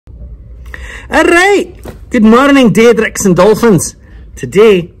Alright, good morning Daedricks and Dolphins.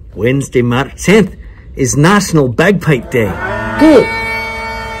 Today, Wednesday, March 10th, is National Bagpipe Day. Oh!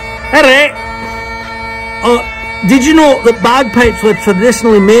 Alright. Did you know that bagpipes were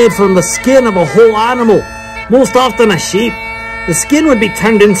traditionally made from the skin of a whole animal, most often a sheep? The skin would be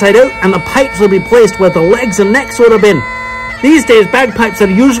turned inside out and the pipes would be placed where the legs and necks would have been. These days, bagpipes are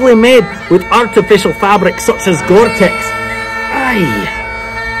usually made with artificial fabrics such as Gore-Tex. Aye.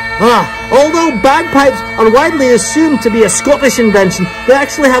 Although bagpipes are widely assumed to be a Scottish invention, they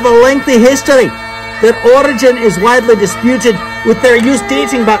actually have a lengthy history. Their origin is widely disputed, with their use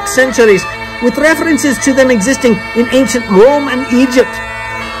dating back centuries, with references to them existing in ancient Rome and Egypt.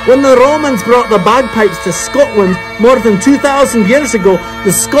 When the Romans brought the bagpipes to Scotland more than 2,000 years ago,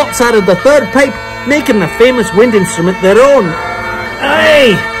 the Scots added the third pipe, making the famous wind instrument their own.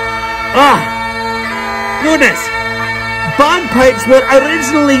 Aye! Goodness! Bagpipes were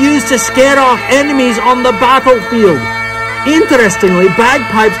originally used to scare off enemies on the battlefield. Interestingly,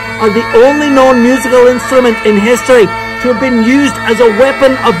 bagpipes are the only known musical instrument in history to have been used as a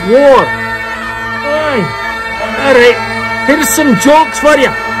weapon of war. Aye. Alright, here's some jokes for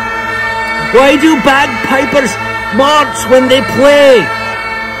you. Why do bagpipers march when they play?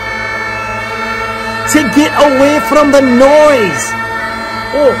 To get away from the noise.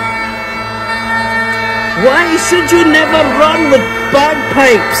 Oh. Why should you never run with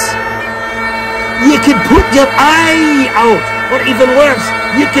bagpipes? You could put your eye out, or even worse,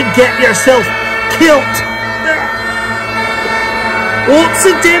 you could get yourself killed. What's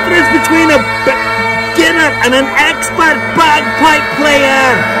the difference between a beginner and an expert bagpipe player?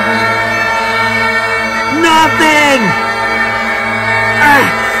 Nothing!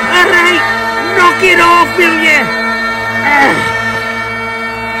 Alright, knock it off, will you?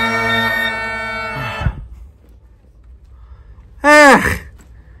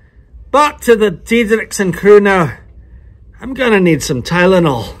 Back to the Daedricks and crew now. I'm gonna need some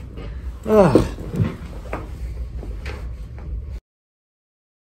Tylenol.